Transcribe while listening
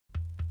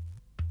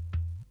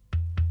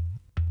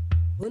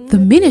The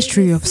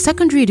Ministry of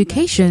Secondary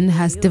Education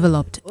has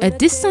developed a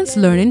distance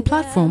learning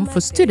platform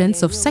for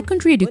students of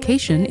secondary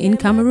education in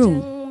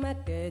Cameroon.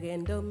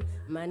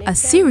 A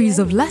series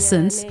of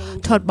lessons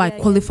taught by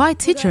qualified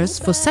teachers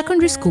for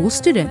secondary school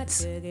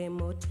students.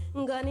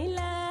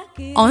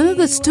 Under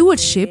the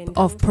stewardship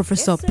of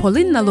Professor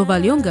Pauline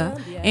Nalovalyonga,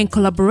 in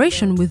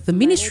collaboration with the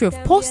Ministry of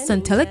Posts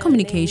and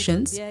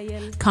Telecommunications,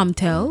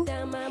 Camtel,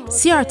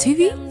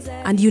 CRTV,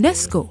 and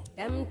UNESCO.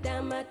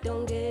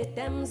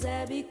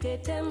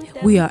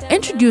 We are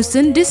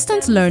introducing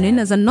distance learning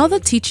as another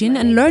teaching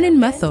and learning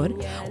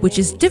method which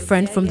is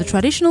different from the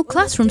traditional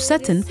classroom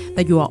setting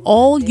that you are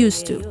all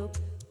used to.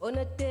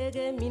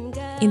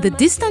 In the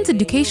distance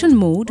education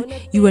mode,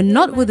 you are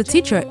not with the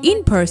teacher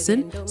in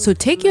person, so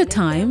take your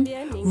time,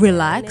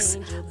 relax,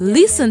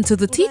 listen to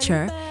the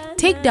teacher,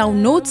 take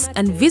down notes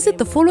and visit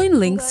the following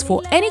links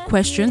for any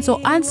questions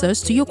or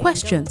answers to your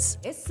questions.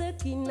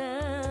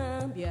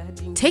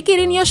 Take it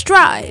in your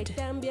stride.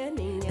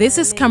 This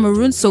is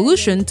Cameroon's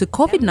solution to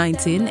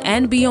COVID-19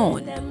 and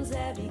beyond.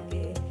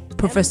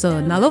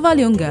 Professor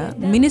Nalovalyonga,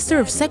 Minister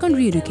of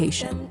Secondary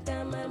Education.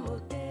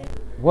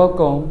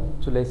 Welcome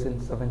to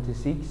Lesson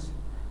 76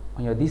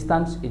 on your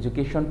distance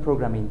education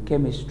program in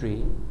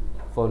chemistry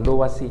for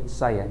lower seed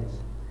science.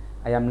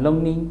 I am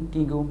Longning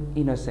Kingum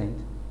Innocent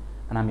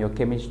and I'm your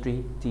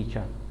chemistry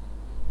teacher.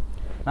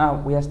 Now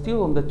we are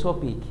still on the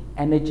topic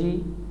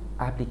energy,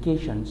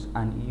 applications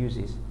and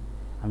uses,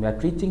 and we are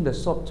treating the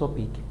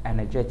subtopic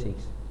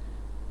energetics.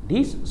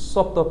 This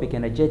subtopic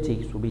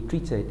energetics will be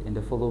treated in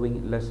the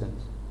following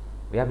lessons.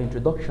 We have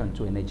introduction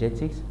to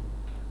energetics,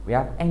 we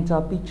have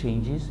enthalpy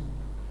changes,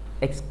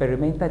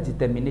 experimental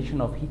determination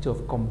of heat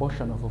of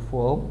combustion of a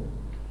fuel,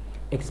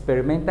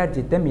 experimental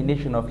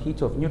determination of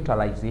heat of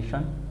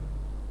neutralization,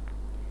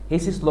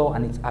 Hess's law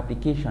and its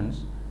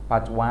applications,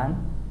 part 1,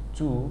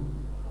 2,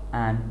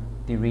 and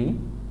 3.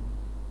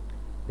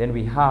 Then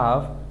we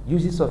have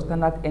uses of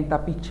standard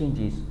enthalpy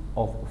changes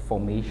of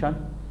formation.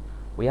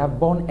 We have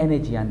bond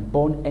energy and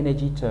bond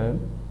energy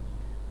term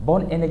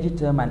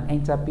and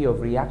enthalpy of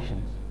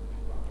reactions.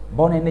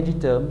 Bond energy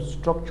term,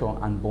 structure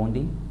and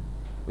bonding.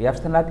 We have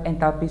standard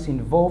enthalpies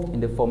involved in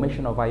the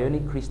formation of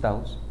ionic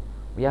crystals.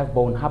 We have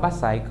Born-Haber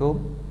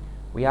cycle.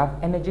 We have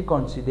energy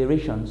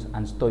considerations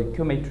and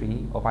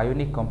stoichiometry of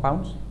ionic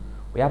compounds.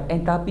 We have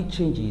enthalpy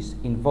changes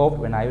involved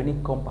when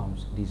ionic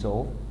compounds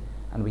dissolve.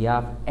 And we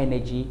have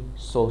energy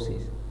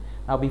sources.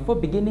 Now, before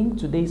beginning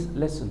today's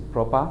lesson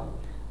proper,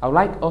 I would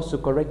like us to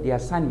correct the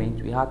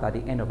assignment we had at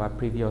the end of our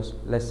previous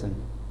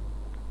lesson.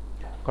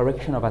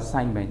 Correction of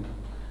assignment.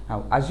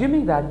 Now,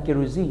 assuming that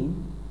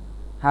kerosene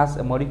has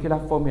a molecular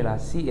formula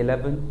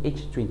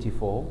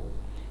C11H24,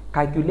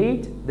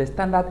 calculate the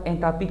standard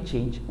enthalpy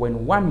change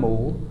when 1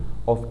 mole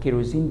of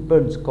kerosene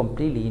burns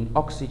completely in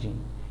oxygen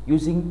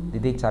using the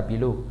data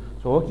below.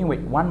 So working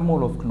with 1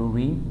 mole of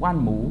chlorine, 1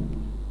 mole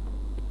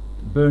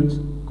burns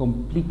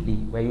completely.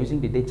 We're using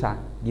the data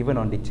given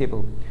on the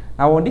table.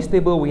 Now on this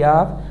table we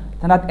have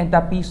standard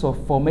enthalpies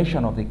of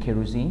formation of the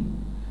kerosene,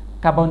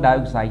 carbon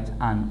dioxide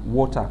and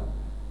water.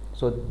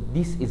 So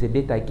this is the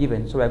data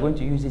given. So we're going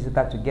to use this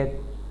data to get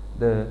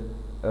the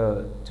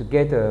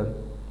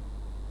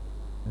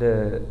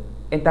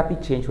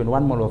enthalpy change when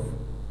 1 mole of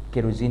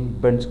kerosene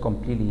burns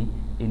completely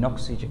in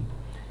oxygen.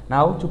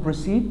 Now to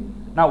proceed,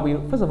 now we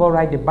first of all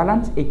write the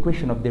balance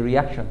equation of the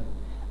reaction.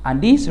 And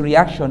this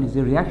reaction is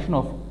the reaction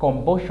of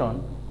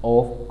combustion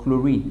of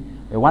chlorine.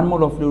 Where 1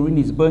 mole of fluorine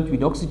is burnt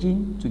with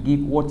oxygen to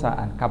give water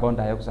and carbon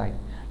dioxide.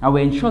 Now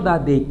we ensure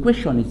that the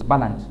equation is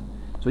balanced.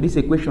 So this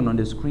equation on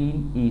the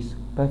screen is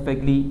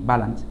perfectly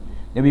balanced.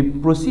 Then we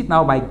proceed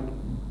now by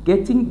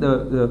getting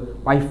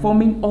by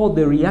forming all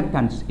the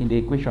reactants in the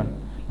equation.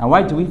 Now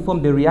why do we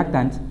form the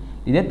reactants?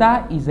 The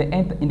data is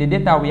in the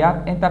data we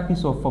have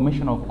enthalpies of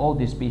formation of all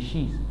the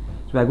species.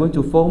 So we are going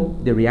to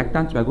form the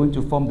reactants, we are going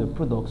to form the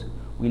products.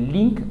 We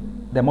link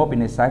them up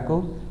in a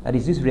cycle. That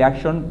is this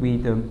reaction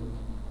with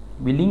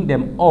we link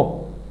them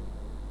up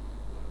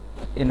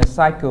in a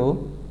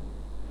cycle.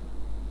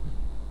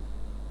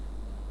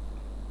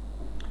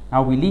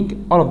 Now we link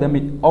all of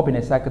them up in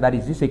a cycle. That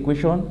is this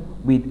equation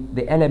with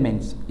the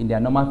elements in their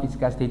normal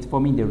physical state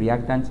forming the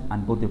reactants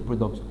and both the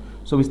products.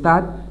 So we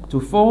start to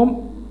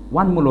form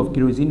 1 mole of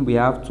kerosene. We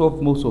have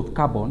 12 moles of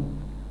carbon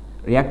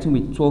reacting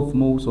with 12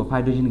 moles of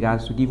hydrogen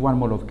gas to give 1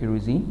 mole of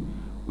kerosene.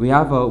 We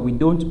have we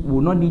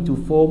will not need to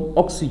form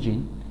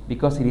oxygen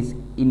because it is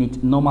in its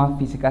normal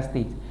physical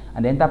state,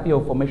 and the enthalpy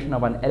of formation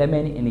of an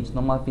element in its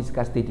normal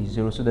physical state is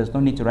 0, so there's no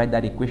need to write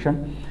that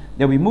equation.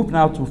 Then we move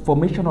now to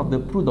formation of the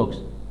products.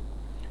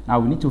 Now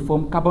we need to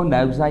form carbon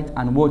dioxide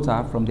and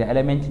water from the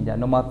elements in their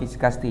normal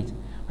physical state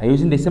by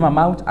using the same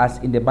amount as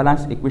in the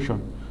balanced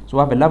equation. So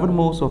we have 11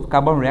 moles of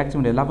carbon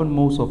reacting with 11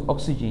 moles of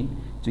oxygen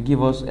to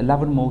give us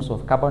 11 moles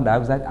of carbon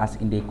dioxide as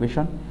in the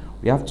equation.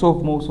 We have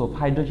 12 moles of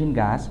hydrogen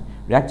gas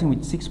reacting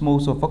with 6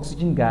 moles of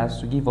oxygen gas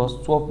to give us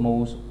 12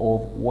 moles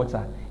of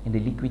water in the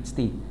liquid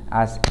state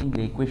as in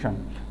the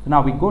equation. So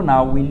now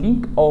we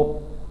link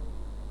up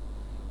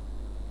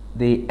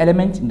the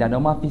elements in their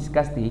normal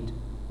physical state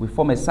we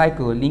form a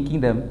cycle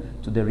linking them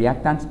to the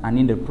reactants and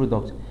in the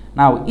product.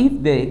 Now,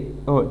 if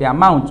the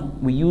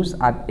amount we use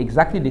are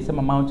exactly the same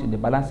amount in the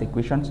balance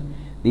equations,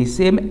 the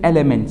same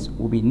elements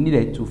will be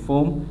needed to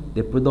form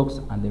the products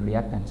and the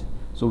reactants.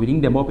 So we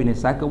link them up in a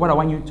cycle. What I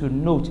want you to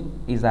note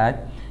is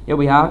that here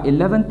we have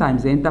 11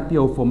 times the enthalpy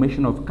of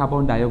formation of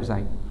carbon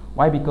dioxide.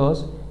 Why?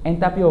 Because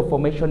enthalpy of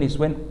formation is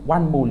when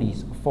 1 mole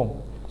is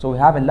formed. So we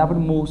have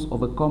 11 moles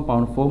of a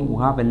compound formed,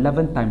 we have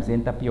 11 times the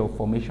enthalpy of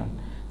formation.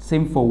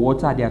 Same for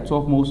water, there are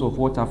 12 moles of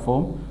water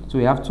formed, so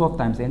we have 12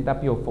 times the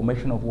enthalpy of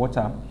formation of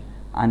water.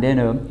 And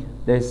then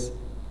there's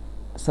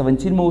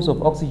 17 moles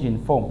of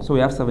oxygen formed, so we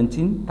have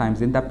 17 times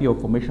the enthalpy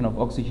of formation of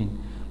oxygen.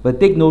 But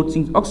take note,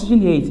 since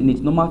oxygen here is in its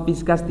normal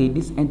physical state,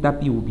 this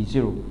enthalpy will be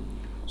 0.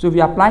 So if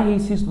you apply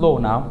Hayes' law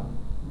now,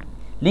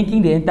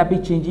 linking the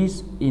enthalpy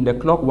changes in the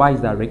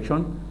clockwise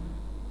direction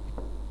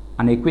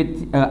and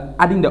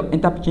adding the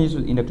enthalpy changes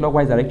in the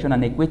clockwise direction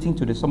and equating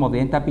to the sum of the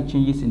enthalpy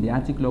changes in the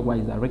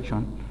anti-clockwise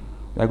direction,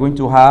 we are going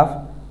to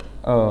have,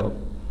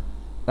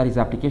 that is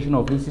application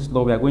of Hayes'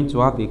 law, we are going to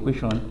have the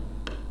equation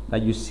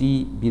that you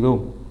see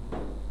below.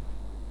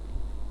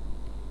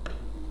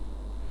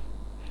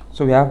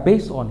 So we have,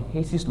 based on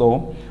Hayes'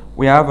 law,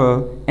 we have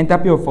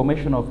enthalpy of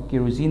formation of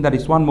kerosene, that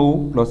is 1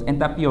 mole, plus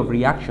enthalpy of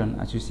reaction,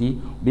 as you see,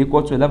 will be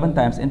equal to 11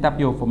 times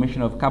enthalpy of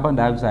formation of carbon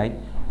dioxide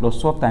plus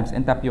 12 times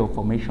enthalpy of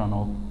formation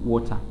of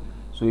water.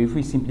 So if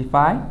we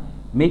simplify,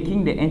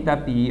 making the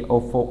enthalpy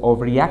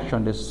of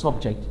reaction the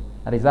subject,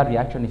 that is, that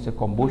reaction is a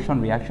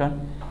combustion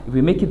reaction. If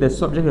we make it the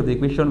subject of the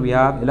equation, we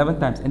have 11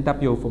 times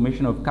enthalpy of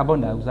formation of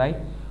carbon dioxide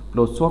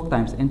plus 12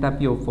 times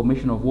enthalpy of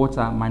formation of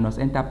water minus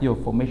enthalpy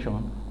of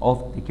formation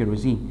of the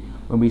kerosene.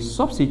 When we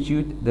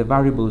substitute the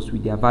variables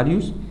with their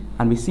values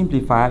and we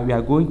simplify, we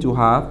are going to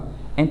have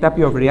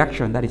enthalpy of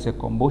reaction, that is a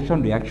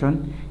combustion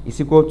reaction,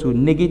 is equal to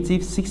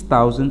negative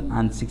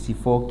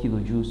 6,064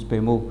 kilojoules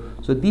per mole.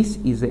 So this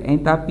is the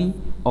enthalpy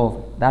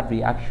of that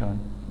reaction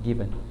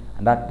given,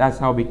 and that's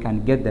how we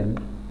can get them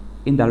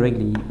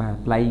indirectly by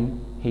applying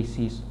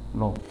Hayes'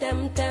 law.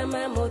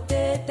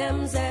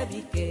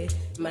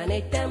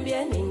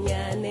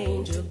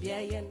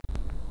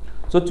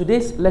 So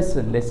today's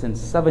lesson, lesson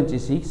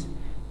 76,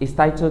 is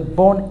titled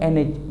Bond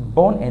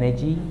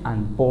Energy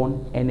and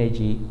Bond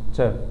Energy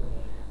Term.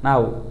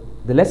 Now,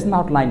 the lesson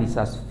outline is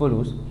as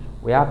follows.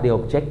 We have the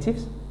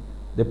objectives,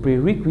 the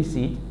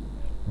prerequisite,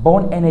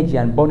 bond energy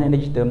and bond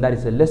energy term, that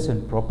is a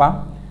lesson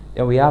proper.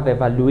 Then we have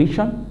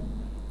evaluation,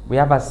 we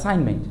have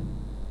assignment.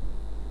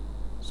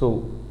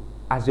 So,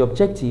 as the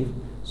objective,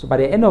 so by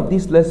the end of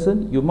this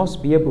lesson, you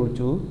must be able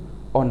to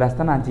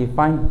understand and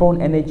define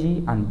bond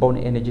energy and bond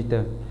energy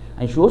term.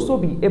 And you should also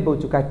be able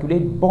to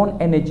calculate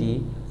bond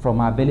energy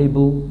from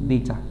available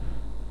data.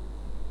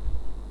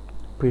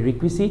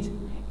 Prerequisite: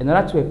 in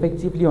order to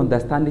effectively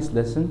understand this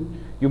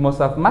lesson, you must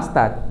have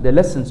mastered the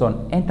lessons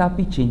on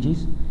enthalpy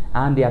changes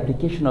and the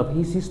application of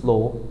Hayes'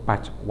 law,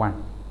 part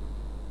 1.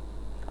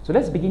 So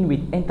let's begin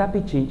with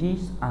enthalpy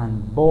changes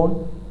and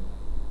bond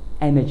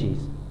energies.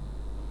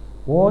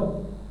 What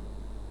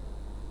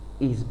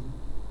is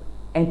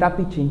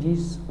enthalpy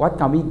changes? What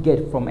can we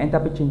get from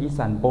enthalpy changes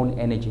and bond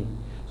energy?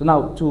 So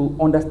now, to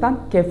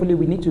understand carefully,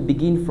 we need to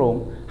begin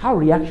from how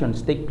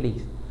reactions take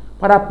place.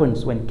 What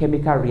happens when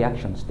chemical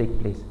reactions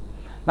take place?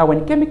 Now,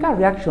 when chemical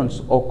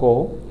reactions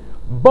occur,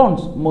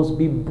 bonds must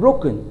be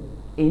broken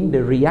in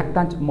the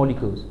reactant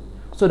molecules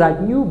so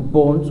that new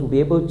bonds will be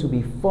able to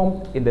be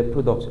formed in the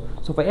product.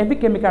 So for every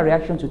chemical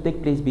reaction to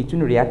take place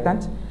between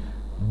reactants,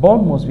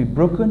 bond must be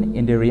broken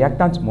in the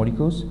reactant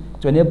molecules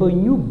to enable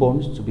new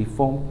bonds to be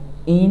formed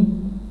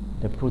in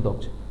the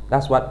product.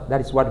 That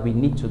is what we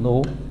need to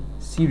know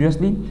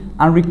seriously.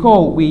 And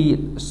recall,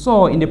 we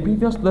saw in the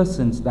previous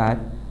lessons that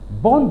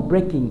bond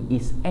breaking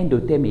is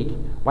endothermic,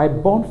 while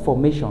bond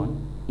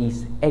formation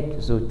is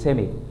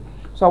exothermic.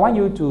 So I want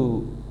you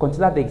to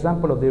consider the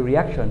example of the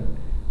reaction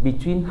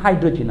between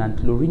hydrogen and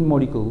chlorine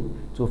molecule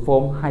to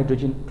form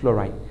hydrogen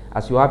chloride,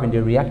 as you have in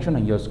the reaction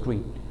on your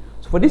screen.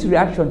 So for this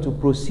reaction to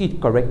proceed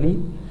correctly,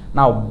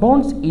 now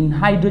bonds in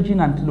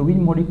hydrogen and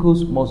chlorine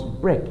molecules must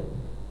break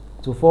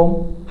to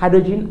form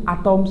hydrogen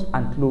atoms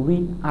and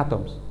chlorine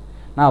atoms.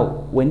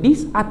 Now, when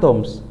these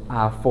atoms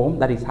are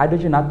formed, that is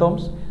hydrogen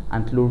atoms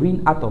and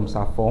chlorine atoms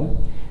are formed,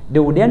 they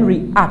will then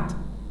react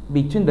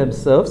between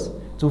themselves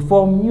to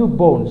form new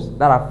bonds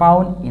that are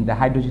found in the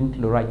hydrogen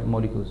chloride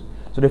molecules.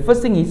 So the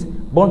first thing is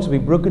bonds will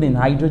be broken in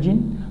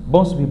hydrogen,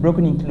 bonds will be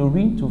broken in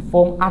chlorine to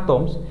form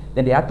atoms,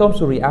 then the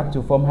atoms will react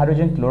to form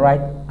hydrogen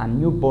chloride and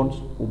new bonds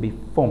will be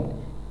formed,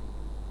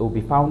 will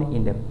be found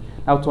in them.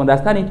 Now, to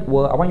understand it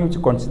well, I want you to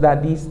consider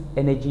this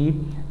energy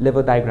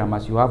level diagram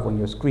as you have on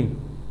your screen.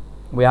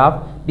 We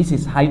have, this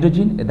is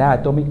hydrogen, a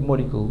diatomic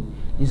molecule.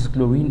 This is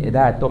chlorine, a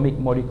diatomic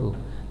molecule.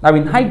 Now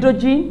in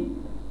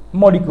hydrogen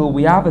molecule,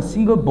 we have a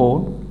single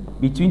bond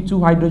between two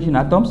hydrogen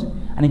atoms,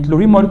 and in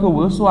chlorine molecule,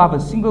 we also have a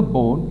single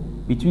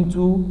bond between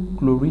two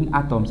chlorine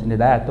atoms in the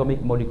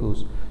diatomic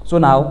molecules. So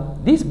now,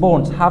 these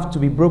bonds have to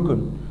be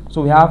broken.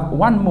 So we have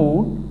 1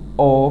 mole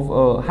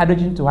of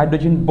hydrogen to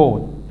hydrogen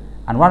bond,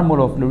 and 1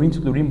 mole of fluorine to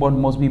chlorine bond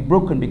must be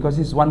broken because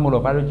it's 1 mole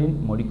of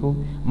hydrogen molecule,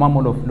 1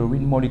 mole of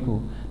fluorine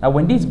molecule. Now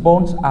when these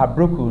bonds are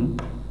broken,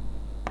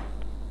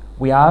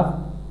 we have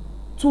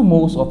 2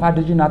 moles of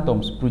hydrogen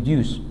atoms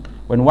produced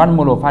when 1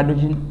 mole of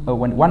hydrogen,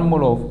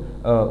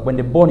 when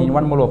the bond in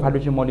 1 mole of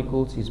hydrogen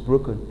molecules is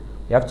broken.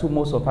 We have 2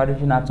 moles of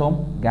hydrogen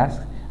atom, gas,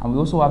 and we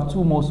also have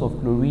 2 moles of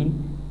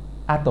chlorine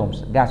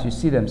atoms, gas. You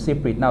see them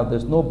separate. Now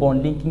there's no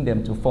bond linking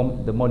them to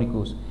form the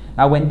molecules.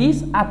 Now when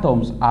these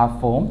atoms are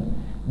formed,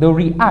 they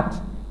react.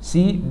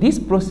 See, this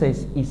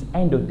process is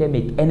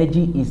endothermic.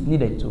 Energy is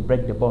needed to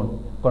break the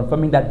bond,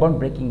 confirming that bond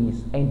breaking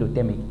is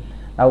endothermic.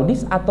 Now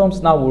these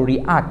atoms now will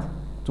react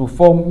to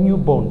form new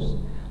bonds.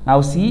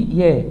 Now see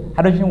here,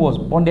 hydrogen was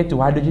bonded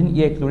to hydrogen,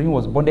 here chlorine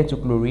was bonded to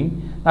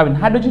chlorine. Now in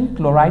hydrogen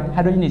chloride,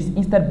 hydrogen is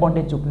instead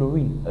bonded to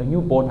chlorine. A new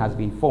bond has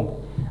been formed.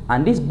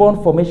 And this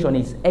bond formation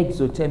is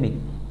exothermic.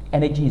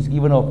 Energy is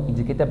given off,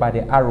 indicated by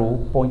the arrow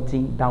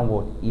pointing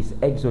downward, is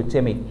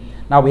exothermic.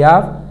 Now we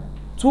have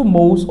 2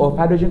 moles of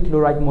hydrogen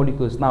chloride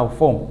molecules now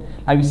formed.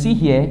 Now you see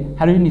here,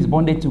 hydrogen is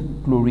bonded to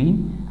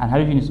chlorine, and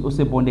hydrogen is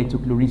also bonded to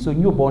chlorine. So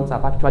new bonds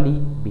have actually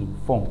been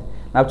formed.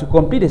 Now to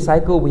complete the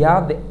cycle, we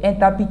have the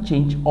enthalpy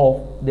change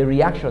of the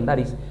reaction, that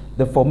is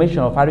the formation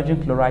of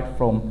hydrogen chloride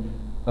from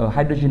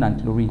hydrogen and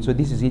chlorine. So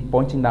this is it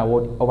pointing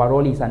downward.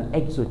 Overall is an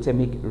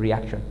exothermic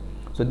reaction.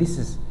 So this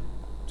is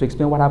to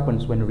explain what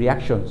happens when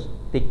reactions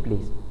take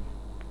place.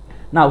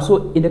 Now,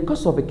 so in the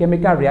course of a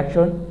chemical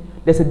reaction,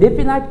 there's a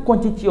definite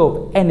quantity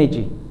of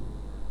energy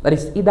that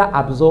is either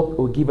absorbed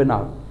or given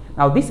out.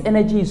 Now, this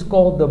energy is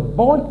called the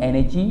bond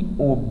energy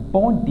or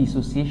bond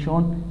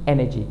dissociation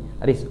energy,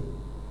 that is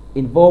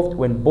involved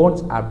when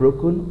bonds are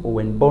broken or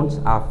when bonds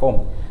are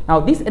formed. Now,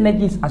 this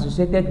energy is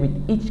associated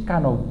with each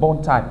kind of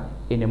bond type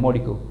in a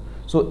molecule.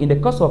 So, in the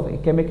course of a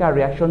chemical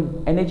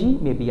reaction, energy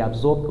may be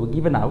absorbed or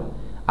given out,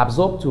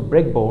 absorbed to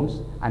break bonds,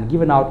 and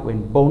given out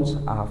when bonds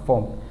are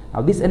formed.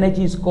 Now, this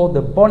energy is called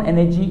the bond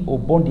energy or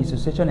bond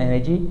dissociation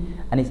energy,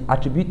 and is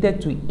attributed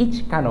to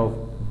each kind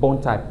of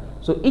bond type.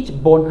 So, each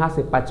bond has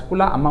a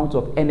particular amount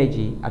of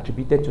energy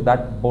attributed to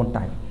that bond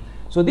type.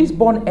 So, this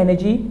bond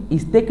energy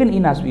is taken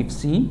in, as we've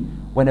seen,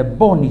 when a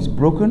bond is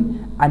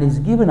broken, and is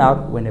given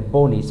out when a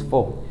bond is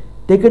formed.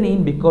 Taken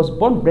in because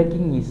bond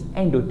breaking is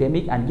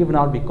endothermic, and given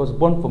out because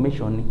bond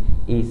formation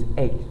is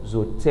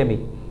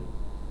exothermic.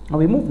 Now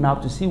we move now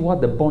to see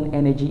what the bond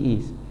energy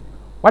is.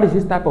 What is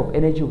this type of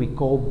energy we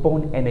call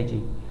bond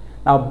energy?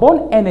 Now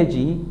bond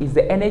energy is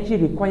the energy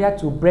required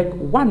to break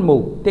 1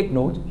 mole, take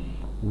note,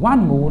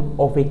 1 mole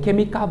of a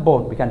chemical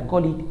bond, we can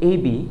call it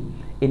AB,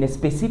 in a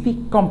specific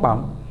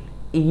compound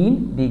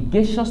in the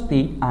gaseous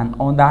state and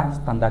under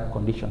standard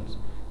conditions.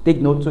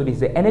 Take note, so it is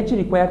the energy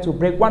required to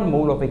break 1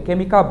 mole of a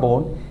chemical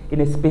bond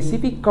in a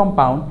specific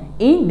compound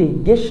in the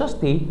gaseous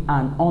state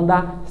and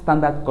under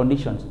standard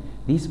conditions.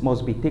 This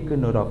must be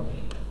taken note of.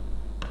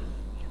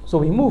 So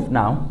we move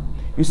now.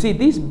 You see,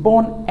 this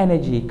bond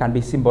energy can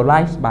be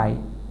symbolized by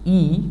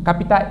E,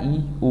 capital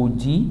E, or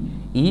G.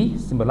 E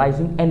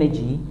symbolizing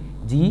energy,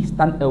 G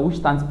which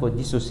stands for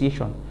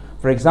dissociation.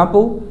 For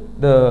example,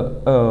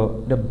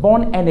 the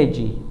bond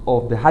energy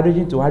of the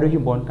hydrogen to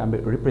hydrogen bond can be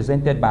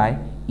represented by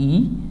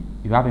E.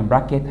 You have in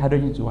bracket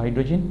hydrogen to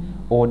hydrogen,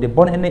 or the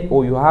bond energy,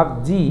 or you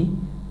have D,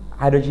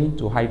 hydrogen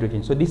to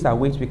hydrogen. So these are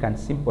ways we can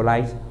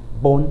symbolize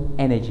bond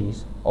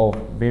energies of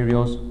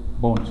various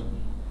bonds.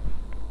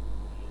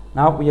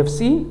 Now we have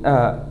seen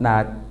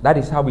that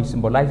is how we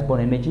symbolize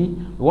bond energy.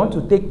 We want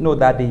to take note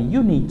that the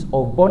unit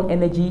of bond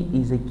energy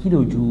is a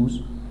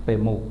kilojoules per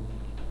mole.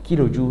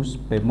 Kilojoules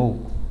per mole.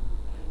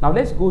 Now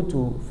let's go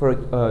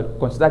to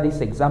consider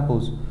these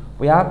examples.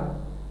 We have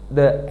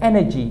the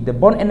energy, the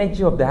bond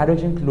energy of the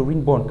hydrogen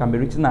chlorine bond can be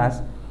written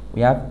as,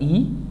 we have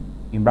E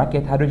in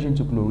bracket hydrogen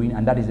to chlorine,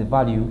 and that is the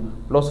value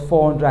plus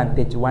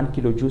 431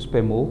 kilojoules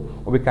per mole,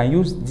 or we can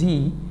use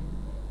D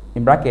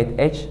in bracket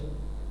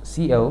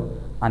HCl,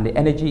 and the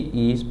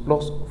energy is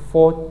plus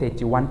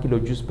 431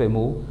 kilojoules per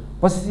mole,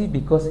 positive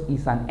because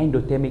it's an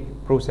endothermic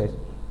process.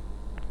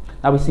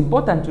 Now it's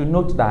important to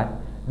note that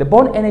the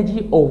bond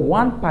energy of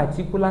one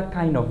particular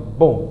kind of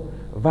bond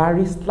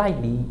varies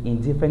slightly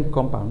in different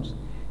compounds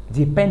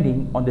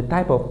depending on the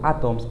type of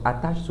atoms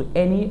attached to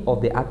any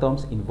of the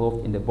atoms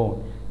involved in the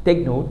bond. Take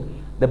note,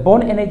 the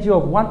bond energy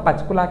of one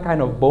particular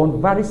kind of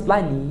bond varies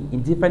slightly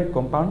in different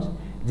compounds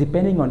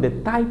depending on the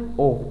type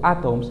of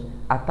atoms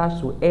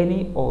attached to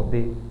any of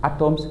the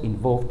atoms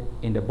involved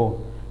in the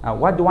bond. Now,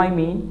 what do I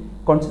mean?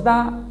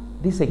 Consider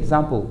this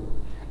example.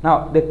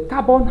 Now, the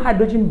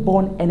carbon-hydrogen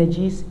bond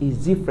energies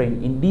is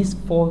different in these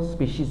 4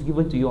 species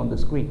given to you on the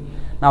screen.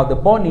 Now, the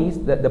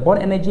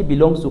bond energy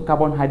belongs to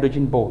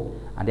carbon-hydrogen bond,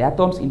 and the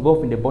atoms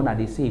involved in the bond are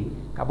the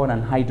same, carbon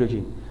and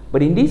hydrogen.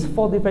 But in these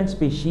 4 different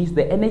species,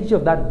 the energy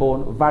of that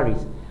bond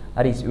varies.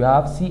 That is, you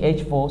have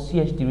CH4,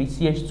 CH3,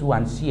 CH2,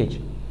 and CH.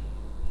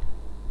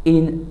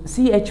 In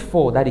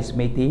CH4, that is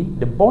methane,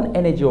 the bond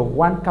energy of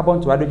one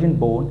carbon to hydrogen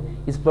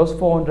bond is plus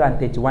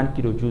 431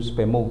 kilojoules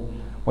per mole.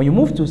 When you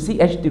move to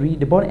CH3,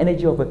 the bond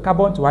energy of a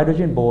carbon to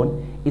hydrogen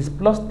bond is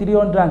plus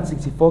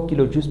 364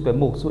 kilojoules per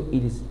mole, so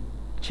it is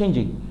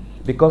changing.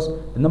 because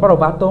the number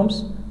of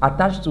atoms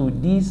attached to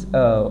these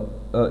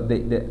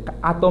the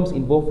atoms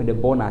involved in the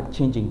bond are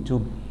changing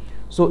too.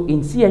 So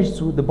in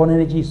CH2, the bond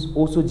energy is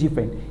also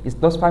different. It's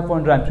plus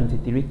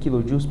 523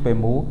 kilojoules per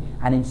mole,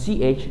 and in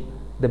CH,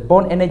 the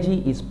bond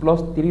energy is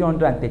plus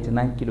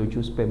 339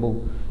 kilojoules per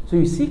mole. So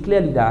you see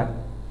clearly that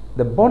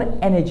the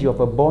bond energy of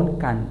a bond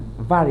can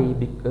vary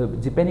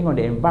depending on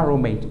the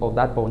environment of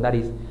that bond, that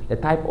is, the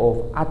type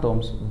of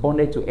atoms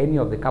bonded to any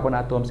of the carbon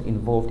atoms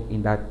involved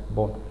in that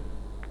bond.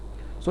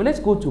 So let's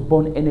go to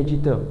bond energy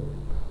term.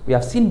 We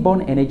have seen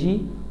bond energy.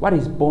 What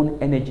is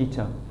bond energy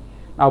term?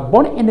 Now,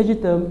 bond energy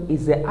term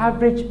is the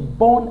average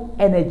bond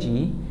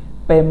energy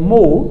per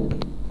mole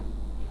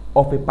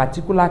of a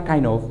particular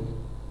kind of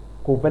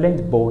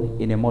covalent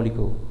bond in a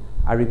molecule.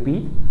 I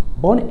repeat,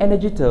 bond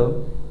energy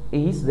term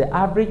is the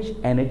average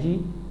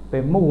energy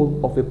per mole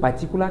of a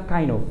particular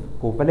kind of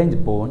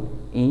covalent bond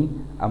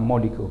in a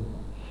molecule.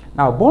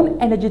 Now,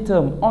 bond energy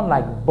term,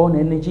 unlike bond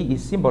energy,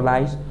 is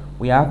symbolized.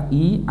 We have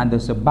E and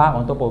there's a bar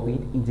on top of it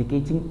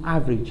indicating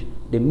average,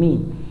 the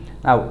mean.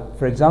 Now,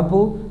 for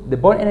example, the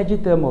bond energy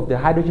term of the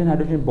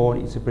hydrogen-hydrogen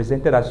bond is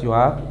represented as you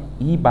have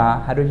E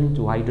bar, hydrogen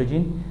to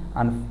hydrogen,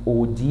 and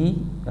OD,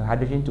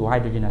 hydrogen to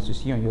hydrogen, as you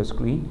see on your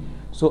screen.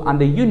 So, and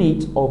the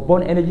unit of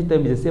bond energy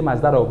term is the same as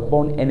that of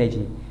bond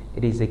energy.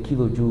 It is a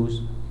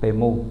kilojoules per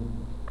mole.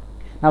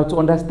 Now, to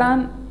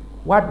understand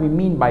what we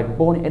mean by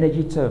bond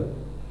energy term,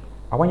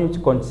 I want you to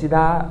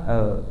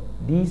consider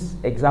this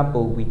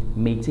example with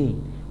methane,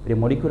 with the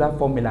molecular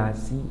formula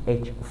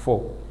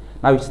CH4.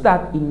 Now, you see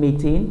that in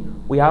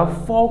methane, we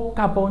have 4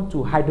 carbon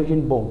to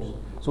hydrogen bonds.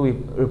 So we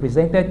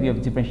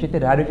have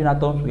differentiated the hydrogen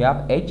atoms. We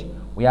have H,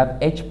 we have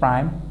H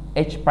prime,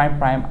 H prime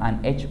prime,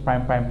 and H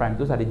prime prime prime.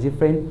 Those are the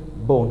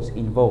different bonds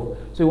involved.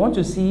 So we want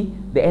to see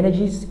the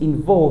energies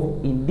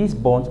involved in these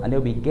bonds, and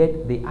then we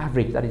get the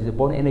average, that is the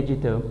bond energy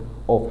term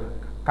of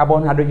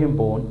carbon-hydrogen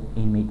bond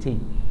in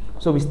methane.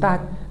 So we start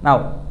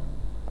now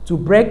to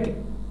break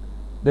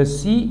the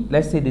C,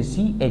 let's say the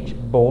CH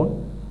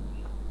bond.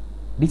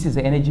 This is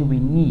the energy we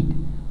need,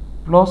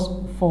 plus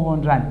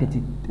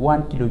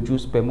 431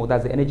 kilojoules per mole.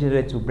 That's the energy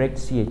needed to break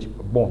CH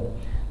bond.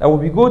 Now when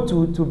we go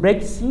to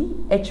break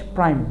CH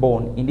prime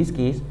bond, in this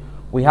case,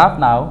 we have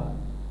now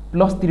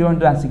plus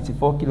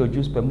 364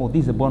 kilojoules per mole.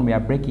 This is the bond we are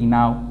breaking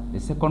now. The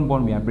second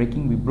bond we are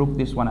breaking, we broke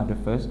this one at the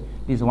first.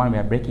 This is the one we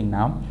are breaking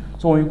now.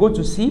 So when we go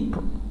to C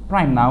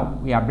prime now,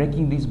 we are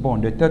breaking this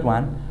bond, the third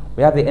one.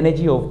 We have the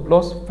energy of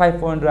plus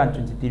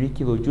 523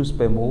 kilojoules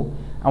per mole.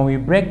 And we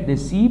break the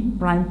CH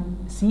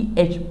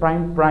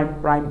prime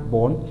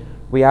bond,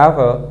 we have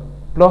a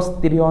plus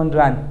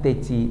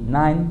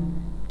 339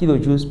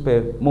 kilojoules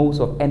per moles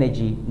of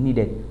energy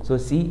needed. So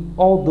see,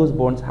 all those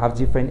bonds have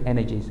different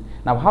energies.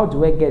 Now, how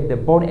do I get the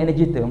bond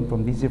energy term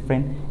from these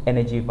different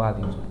energy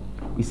values?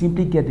 We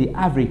simply get the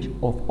average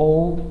of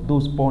all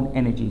those bond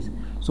energies.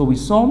 So we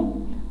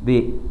sum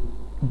the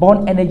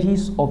bond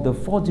energies of the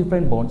 4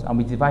 different bonds and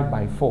we divide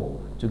by 4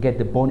 to get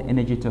the bond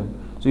energy term.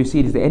 So you see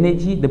it is the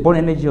energy, the bond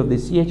energy of the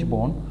CH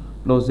bond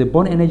plus the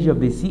bond energy of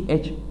the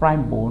CH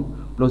prime bond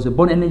plus the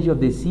bond energy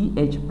of the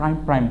CH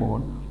prime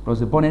bond plus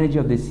the bond energy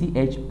of the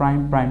CH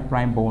prime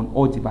bond,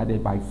 all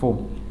divided by 4.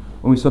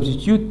 When we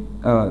substitute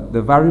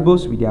the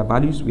variables with their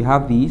values, we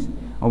have these,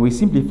 and we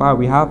simplify,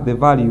 we have the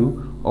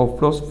value of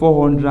plus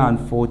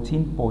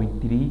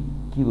 414.3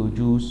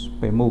 kilojoules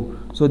per mole.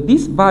 So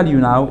this value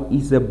now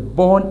is the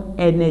bond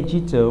energy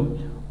term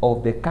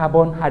of the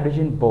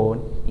carbon-hydrogen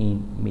bond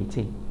in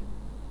methane.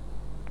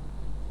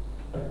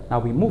 Now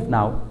we move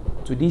now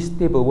to this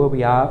table where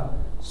we have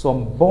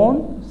some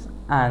bonds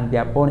and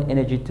their bond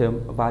energy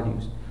term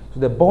values. So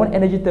the bond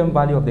energy term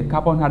value of the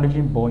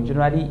carbon-hydrogen bond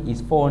generally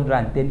is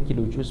 410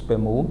 kilojoules per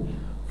mole.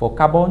 For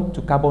carbon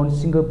to carbon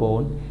single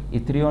bond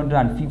is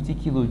 350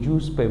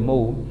 kilojoules per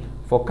mole.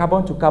 For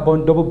carbon to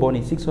carbon double bond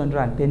is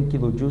 610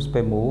 kilojoules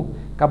per mole.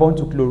 Carbon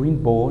to chlorine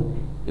bond,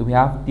 we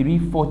have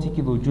 340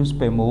 kilojoules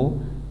per mole.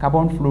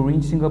 Carbon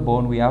fluorine single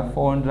bond, we have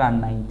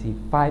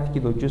 495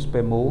 kilojoules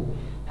per mole.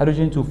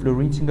 Hydrogen to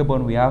fluorine single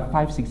bond, we have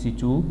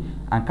 562,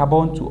 and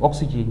carbon to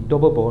oxygen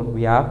double bond,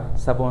 we have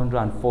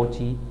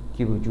 740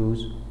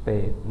 kilojoules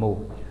per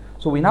mole.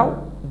 So we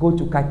now go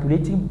to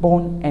calculating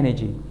bond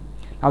energy.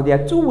 Now there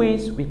are 2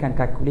 ways we can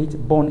calculate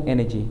bond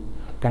energy.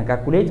 We can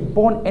calculate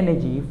bond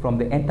energy from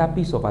the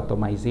enthalpies of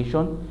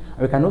atomization,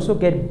 and we can also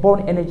get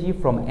bond energy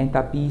from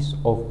enthalpies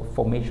of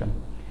formation.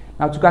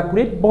 Now to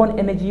calculate bond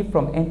energy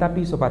from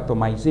enthalpies of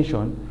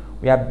atomization,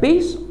 we are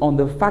based on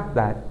the fact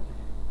that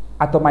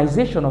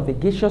atomization of a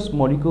gaseous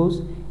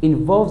molecules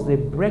involves the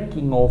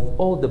breaking of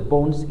all the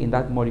bonds in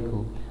that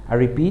molecule. I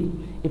repeat,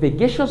 if a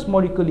gaseous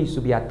molecule is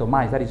to be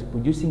atomized, that is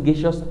producing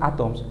gaseous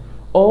atoms,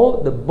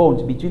 all the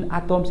bonds between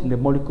atoms in the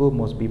molecule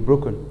must be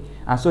broken.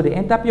 And so the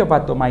enthalpy of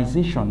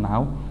atomization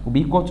now will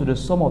be equal to the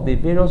sum of the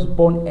various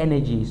bond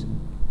energies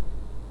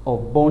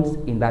of bonds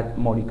in that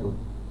molecule.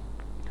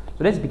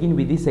 So let's begin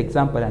with this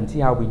example and see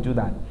how we do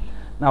that.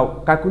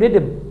 Now calculate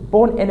the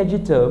bond energy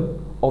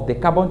term of the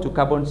carbon to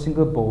carbon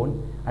single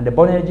bond and the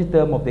bond energy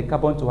term of the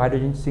carbon to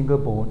hydrogen single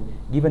bond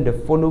given the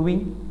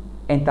following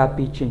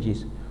enthalpy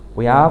changes.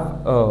 We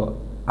have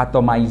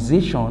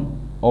atomization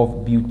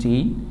of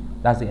butane,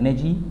 that's the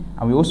energy,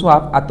 and we also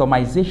have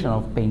atomization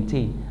of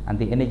pentane, and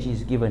the energy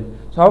is given.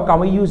 So how can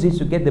we use this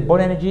to get the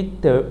bond energy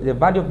term, the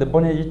value of the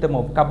bond energy term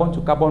of carbon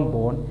to carbon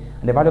bond,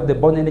 and the value of the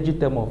bond energy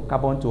term of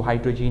carbon to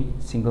hydrogen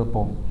single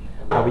bond?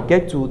 Now we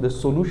get to the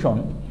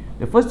solution.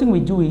 The first thing we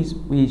do is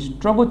we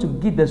struggle to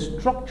get the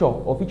structure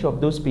of each of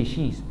those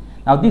species.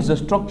 Now this is the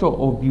structure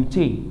of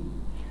butane.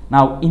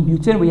 Now in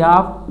butane we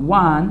have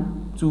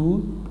 1,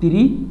 2,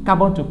 3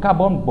 carbon to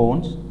carbon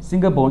bonds,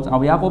 single bonds, and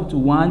we have up to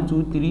 1,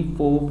 2, 3,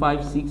 4,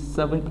 5, 6,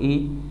 7,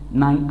 8,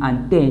 9,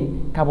 and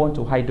 10 carbon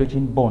to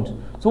hydrogen bonds.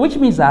 So which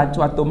means that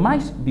to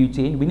atomize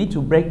butane, we need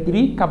to break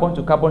 3 carbon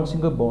to carbon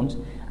single bonds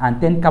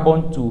and 10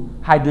 carbon to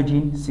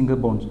hydrogen single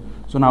bonds.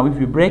 So now if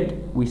we break,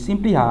 we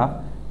simply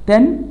have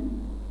 10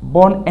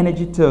 bond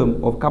energy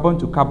term of carbon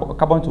to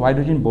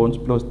hydrogen bonds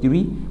plus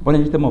 3 bond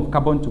energy term of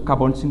carbon to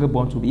carbon single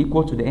bonds will be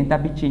equal to the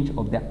enthalpy change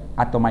of the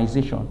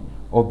atomization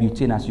of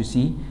butane, as you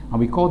see, and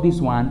we call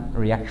this one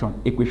reaction,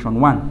 equation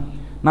 1.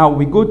 Now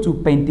we go to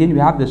pentane. We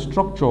have the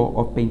structure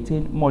of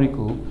pentane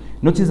molecule.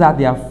 Notice that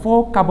there are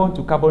 4 carbon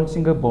to carbon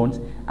single bonds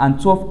and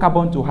 12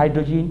 carbon to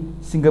hydrogen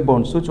single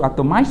bonds. So to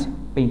atomize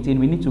pentane,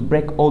 we need to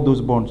break all those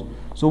bonds.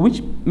 So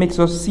which makes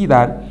us see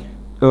that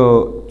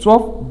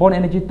 12 bond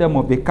energy term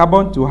of the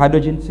carbon to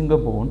hydrogen single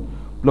bond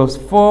plus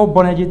 4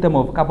 bond energy term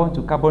of carbon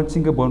to carbon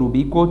single bond will be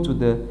equal to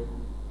the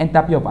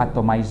enthalpy of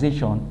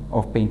atomization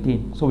of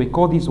pentane. So we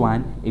call this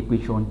one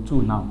equation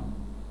 2 now.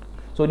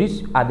 So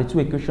these are the 2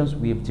 equations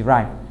we have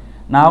derived.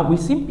 Now we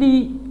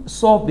simply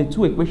solve the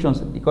 2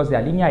 equations because they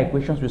are linear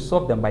equations. We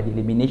solve them by the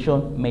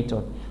elimination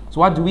method.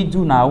 So what do we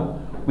do now?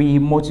 We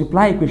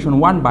multiply equation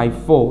 1 by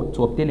 4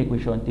 to obtain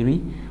equation 3,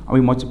 and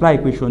we multiply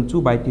equation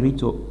 2 by 3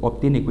 to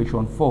obtain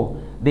equation 4.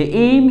 The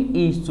aim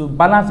is to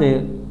balance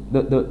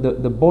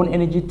the bond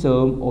energy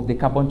term of the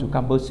carbon to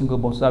carbon single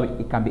bond so that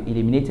it can be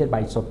eliminated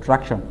by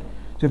subtraction.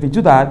 So if we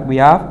do that, we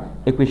have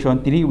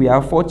equation 3, we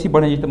have 40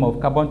 bond energy term of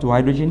carbon to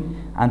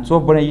hydrogen and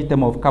 12 bond energy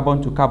term of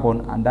carbon to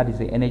carbon, and that is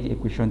the energy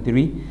equation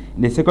 3.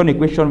 In the second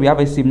equation, we have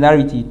a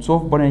similarity,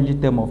 12 bond energy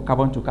term of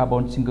carbon to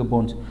carbon single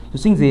bonds. So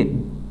since the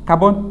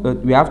carbon,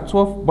 we have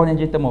 12 bond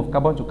energy term of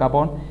carbon to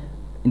carbon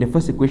in the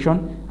first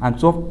equation and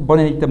 12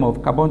 bond energy term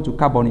of carbon to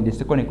carbon in the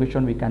second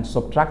equation, we can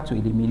subtract to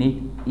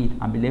eliminate it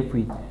and be left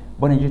with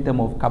bond energy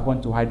term of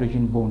carbon to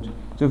hydrogen bonds.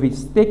 So if we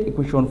take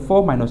equation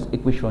 4 minus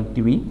equation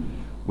 3,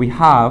 we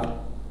have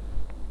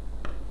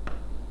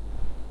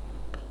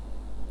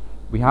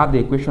the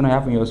equation I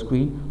have on your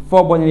screen.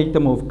 4 bond energy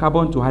term of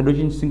carbon to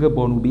hydrogen single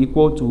bond will be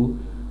equal to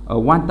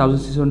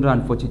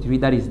 1643.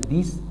 That is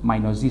this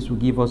minus this will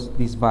give us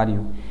this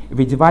value. If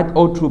we divide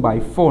all through by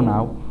 4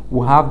 now,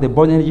 we'll have the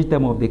bond energy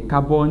term of the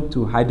carbon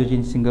to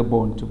hydrogen single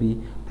bond to be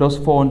plus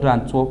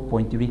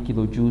 412.3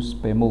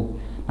 kilojoules per mole.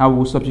 Now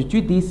we'll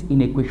substitute this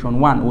in equation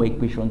 1 or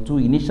equation 2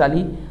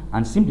 initially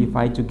and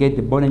simplify to get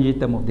the bond energy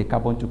term of the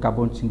carbon to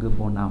carbon single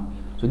bond now.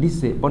 So this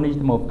is a bond energy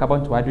term of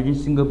carbon to hydrogen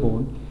single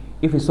bond.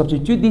 If we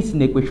substitute this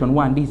in equation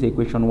 1, this is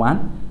equation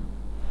 1,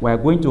 we are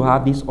going to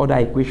have this other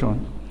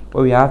equation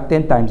where we have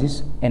 10 times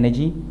this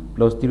energy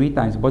plus 3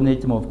 times bond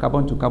energy term of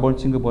carbon to carbon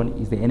single bond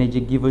is the energy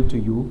given to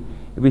you.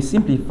 If we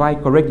simplify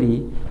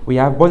correctly, we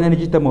have bond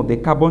energy term of the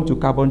carbon to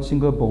carbon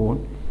single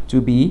bond to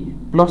be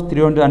plus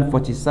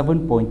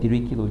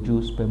 347.3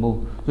 kilojoules per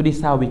mole. So this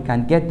is how we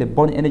can get the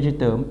bond energy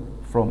term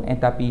from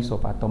enthalpies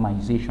of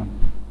atomization.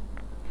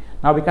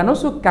 Now we can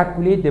also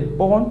calculate the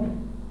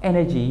bond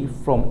energy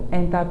from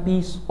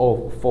enthalpies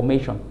of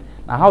formation.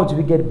 Now how do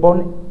we get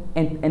bond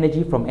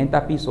energy from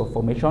enthalpies of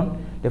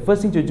formation? The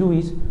first thing to do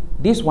is,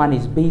 this one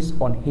is based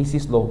on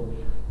Hess's law.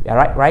 We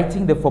are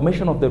writing the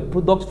formation of the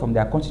products from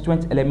their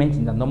constituent elements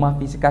in the normal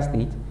physical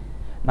state.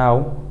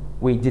 Now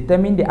we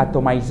determine the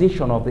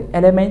atomization of the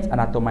elements and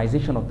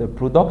atomization of the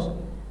products.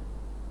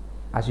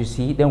 As you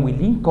see, then we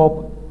link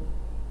up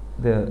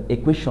the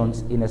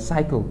equations in a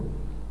cycle.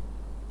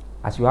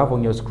 As you have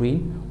on your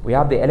screen, we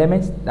have the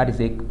elements, that is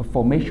a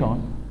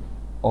formation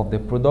of the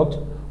product.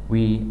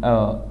 We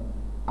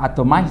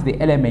atomize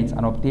the elements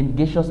and obtain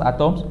gaseous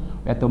atoms.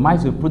 We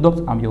atomize the product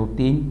and we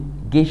obtain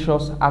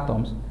gaseous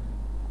atoms,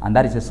 and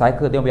that is a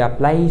cycle. Then we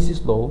apply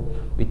Hess's law.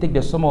 We take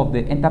the sum of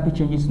the enthalpy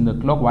changes in the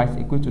clockwise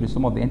equal to the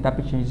sum of the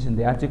enthalpy changes in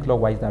the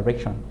anti-clockwise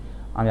direction,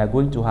 and we are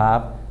going to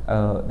have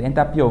the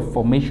enthalpy of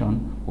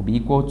formation will be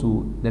equal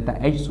to delta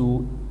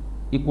H2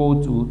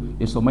 equal to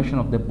the summation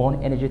of the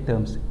bond energy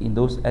terms in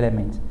those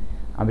elements,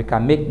 and we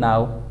can make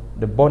now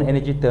the bond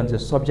energy terms the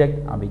subject,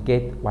 and we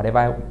get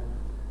whatever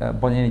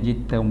bond energy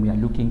term we are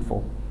looking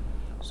for.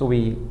 So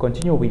we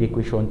continue with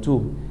equation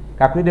 2.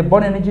 Calculate the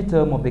bond energy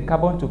term of the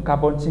carbon to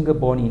carbon single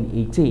bond in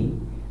 18,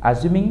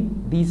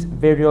 assuming these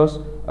various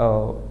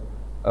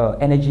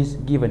energies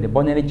given: the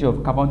bond energy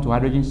of carbon to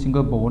hydrogen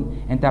single bond,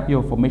 enthalpy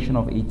of formation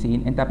of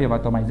 18, enthalpy of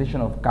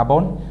atomization of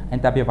carbon,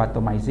 enthalpy of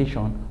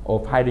atomization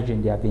of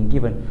hydrogen. They have been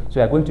given. So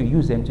we are going to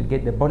use them to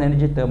get the bond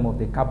energy term of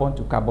the carbon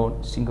to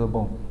carbon single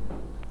bond.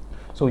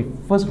 So we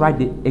first write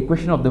the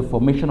equation of the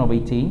formation of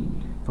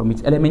 18 from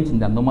its elements in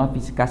the normal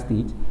physical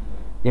state.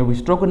 Then we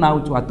struggle now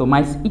to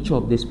atomize each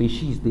of the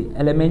species, the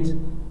element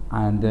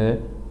and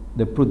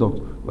the product.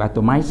 We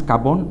atomize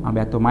carbon and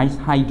we atomize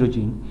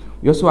hydrogen.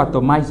 We also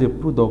atomize the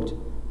product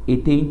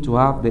ethane to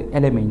have the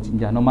element in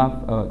their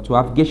normal, to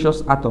have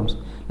gaseous atoms.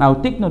 Now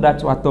take note that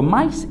to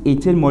atomize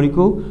ethane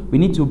molecule, we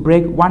need to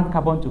break 1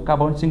 carbon to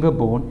carbon single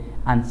bond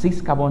and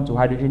 6 carbon to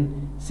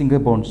hydrogen single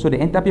bond. So the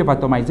enthalpy of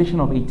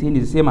atomization of ethane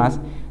is the same as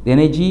the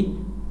energy,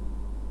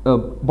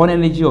 bond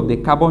energy of the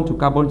carbon to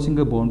carbon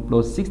single bond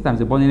plus 6 times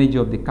the bond energy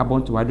of the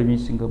carbon to hydrogen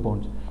single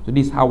bond. So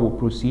this is how we'll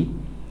proceed.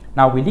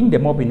 Now we link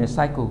them up in a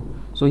cycle.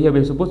 So here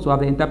we're supposed to have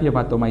the enthalpy of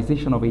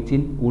atomization of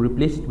ethane. We'll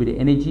replace it with the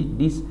energy,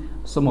 this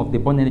sum of the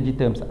bond energy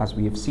terms as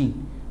we have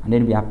seen. And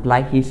then we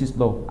apply Hayes'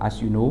 law.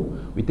 As you know,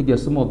 we take the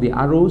sum of the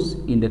arrows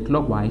in the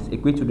clockwise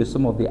equate to the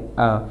sum of the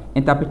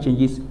enthalpy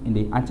changes in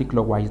the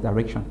anti-clockwise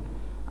direction.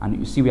 And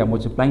you see we are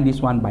multiplying this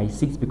one by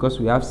 6 because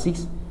we have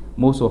 6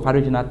 moles of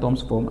hydrogen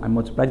atoms formed, and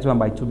multiply this one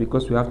by 2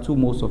 because we have 2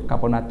 moles of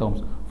carbon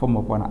atoms formed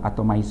upon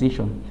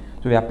atomization.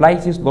 So we apply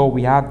Hayes' law.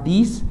 We have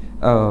this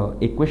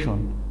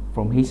equation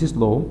from Hayes'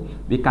 law.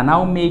 We can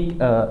now make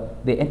the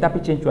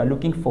enthalpy change we are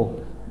looking for.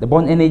 The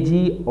bond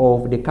energy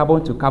of the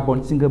carbon to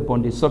carbon single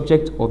bond, the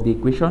subject of the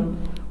equation.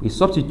 We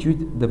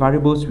substitute the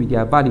variables with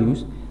their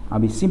values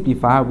and we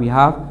simplify. We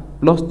have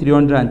plus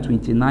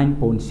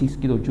 329.6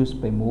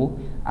 kilojoules per mole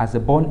as the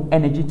bond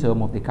energy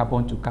term of the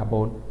carbon to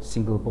carbon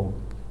single bond.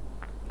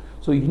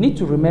 So you need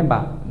to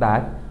remember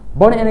that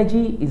bond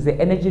energy is the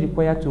energy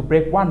required to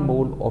break 1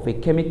 mole of a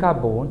chemical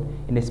bond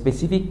in a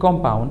specific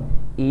compound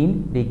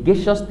in the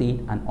gaseous state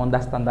and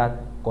under standard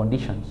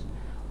conditions.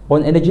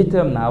 Bond energy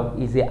term now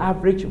is the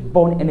average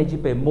bond energy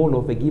per mole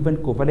of a given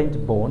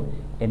covalent bond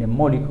in a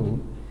molecule,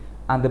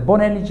 and the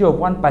bond energy of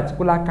one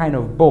particular kind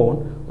of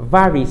bond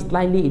varies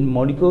slightly in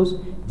molecules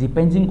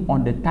depending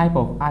on the type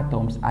of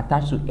atoms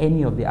attached to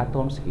any of the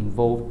atoms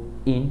involved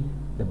in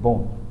the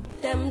bond.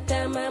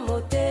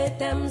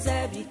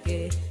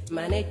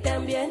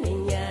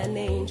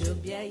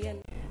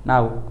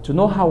 Now, to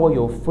know how well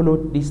you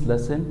followed this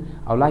lesson,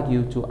 I would like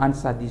you to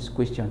answer this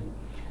question.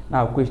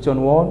 Now,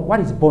 question 1, what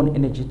is bond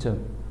energy term?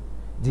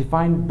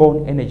 Define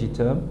bond energy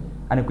term.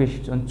 And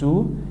question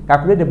 2,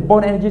 calculate the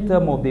bond energy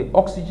term of the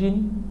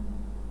oxygen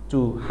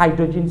to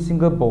hydrogen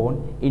single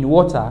bond in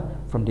water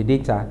from the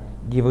data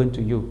given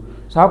to you.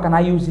 So how can I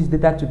use this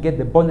data to get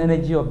the bond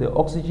energy of the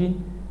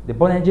oxygen, the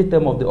bond energy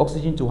term of the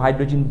oxygen to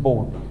hydrogen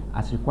bond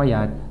as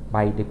required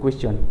by the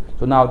question?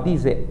 So now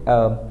this is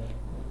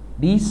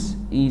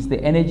the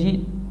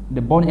energy,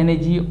 the bond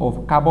energy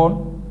of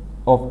carbon,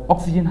 of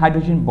oxygen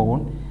hydrogen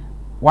bond,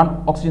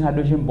 1 oxygen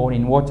hydrogen bond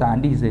in water,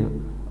 and this is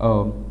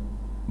a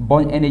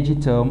bond energy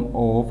term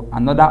of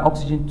another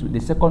oxygen to the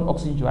second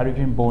oxygen to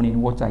hydrogen bond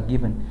in water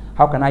given.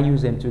 How can I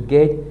use them to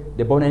get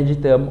the bond energy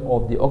term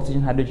of the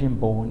oxygen hydrogen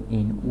bond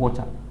in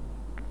water?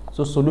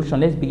 So solution,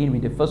 let's begin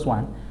with the first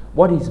one.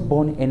 What is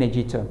bond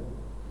energy term?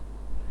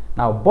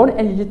 Now bond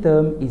energy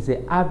term is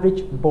the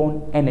average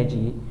bond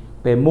energy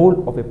per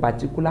mole of a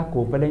particular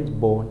covalent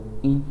bond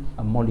in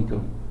a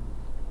molecule.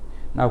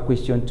 Now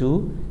question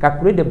 2,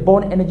 calculate the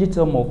bond energy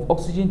term of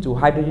oxygen to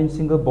hydrogen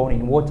single bond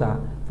in water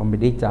from the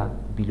data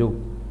below.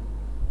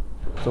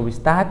 So we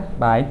start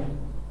by,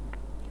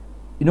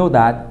 you know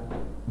that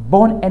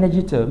bond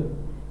energy term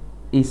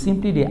is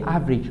simply the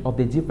average of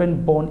the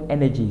different bond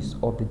energies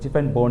of the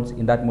different bonds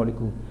in that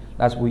molecule.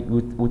 That's we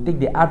take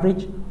the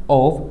average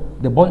of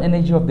the bond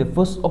energy of the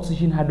first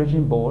oxygen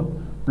hydrogen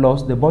bond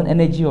plus the bond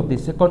energy of the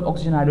second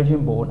oxygen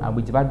hydrogen bond, and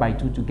we divide by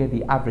 2 to get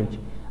the average.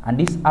 And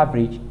this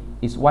average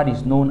is what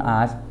is known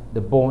as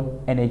the bond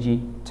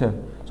energy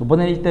term. So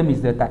bond energy term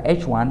is delta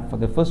H1 for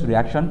the first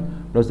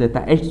reaction plus delta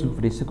H2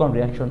 for the second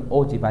reaction,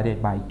 all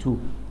divided by 2.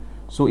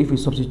 So if we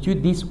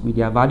substitute this with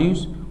their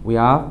values, we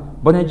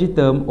have bond energy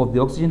term of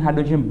the oxygen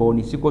hydrogen bond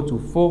is equal to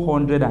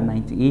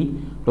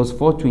 498 plus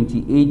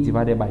 428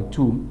 divided by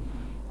 2.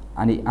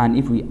 And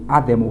if we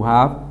add them, we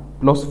have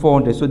plus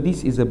 400. So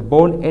this is a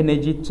bond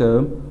energy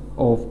term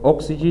of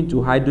oxygen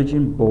to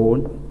hydrogen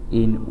bond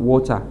in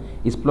water.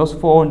 It's plus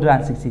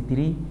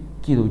 463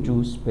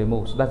 kilojoules per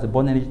mole. So that's the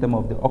bond energy term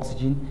of the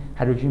oxygen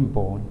hydrogen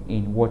bond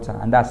in water,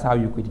 and that's how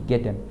you could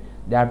get them,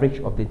 the average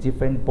of the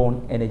different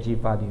bond energy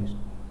values.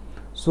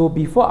 So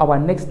before our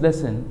next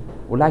lesson,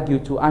 we'd like you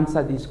to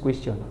answer this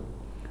question.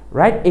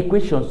 Write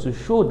equations to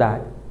show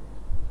that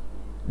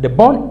the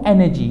bond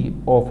energy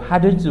of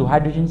hydrogen to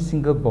hydrogen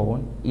single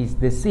bond is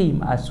the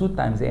same as 2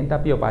 times the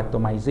enthalpy of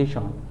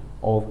atomization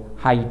of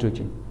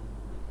hydrogen.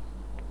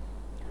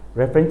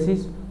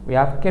 References: we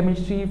have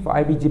Chemistry for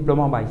IB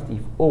Diploma by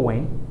Steve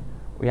Owen.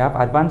 We have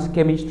Advanced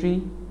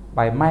Chemistry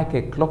by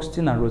Michael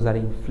Cloxton and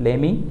Rosalind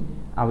Fleming.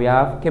 And we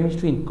have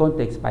Chemistry in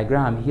Context by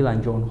Graham Hill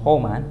and John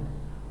Holman.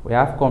 We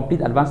have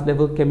Complete Advanced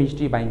Level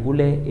Chemistry by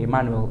Ngule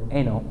Emmanuel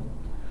Eno.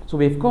 So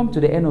we've come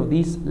to the end of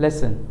this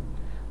lesson.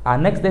 Our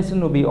next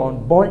lesson will be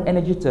on bond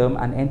energy term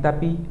and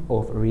enthalpy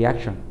of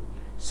reaction.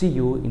 See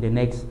you in the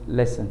next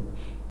lesson.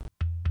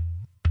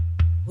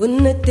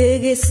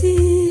 Unatege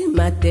si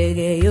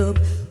matege yop,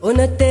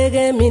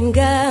 unatege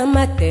minga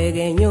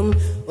matege nyum.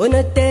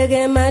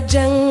 Onotege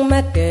majang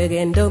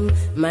matege ndom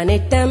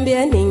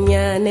manetambia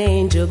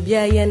ninyane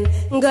njobiayen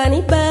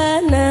ngani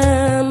bana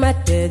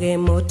matege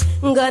mot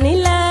ngani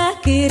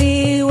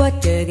lakiri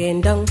watege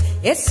ndong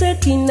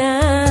esekina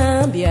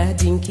bia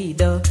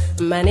dinkido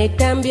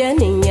manetambia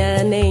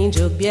ninyane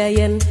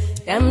njobiayen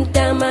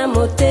tamtama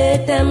mote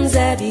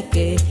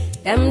tamzabike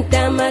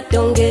tamtama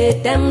tonge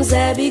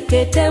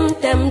tamzabike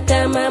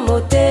tamtama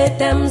mote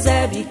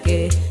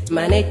tamzabike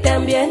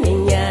manetambia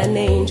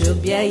ninyane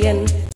njobiayen